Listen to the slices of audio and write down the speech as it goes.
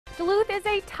Duluth is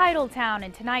a title town,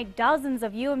 and tonight dozens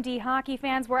of UMD hockey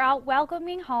fans were out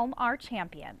welcoming home our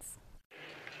champions.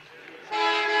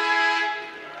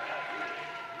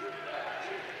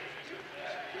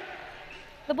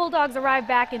 The Bulldogs arrived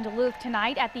back in Duluth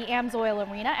tonight at the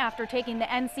Amsoil Arena after taking the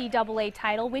NCAA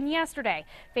title win yesterday.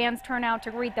 Fans turn out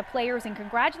to greet the players and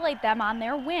congratulate them on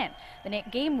their win. The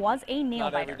game was a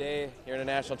nail-biter. Not every day you're in a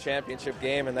national championship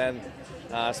game, and then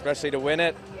especially to win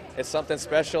it, it's something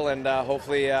special, and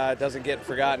hopefully it doesn't get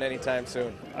forgotten anytime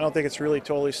soon. I don't think it's really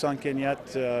totally sunk in yet.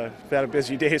 We've had a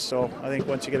busy day, so I think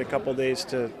once you get a couple days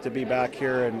to be back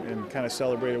here and kind of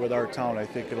celebrate it with our town, I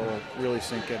think it'll really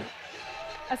sink in.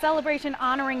 A celebration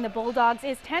honoring the Bulldogs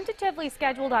is tentatively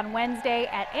scheduled on Wednesday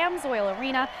at Amsoil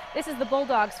Arena. This is the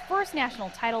Bulldogs' first national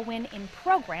title win in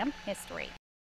program history.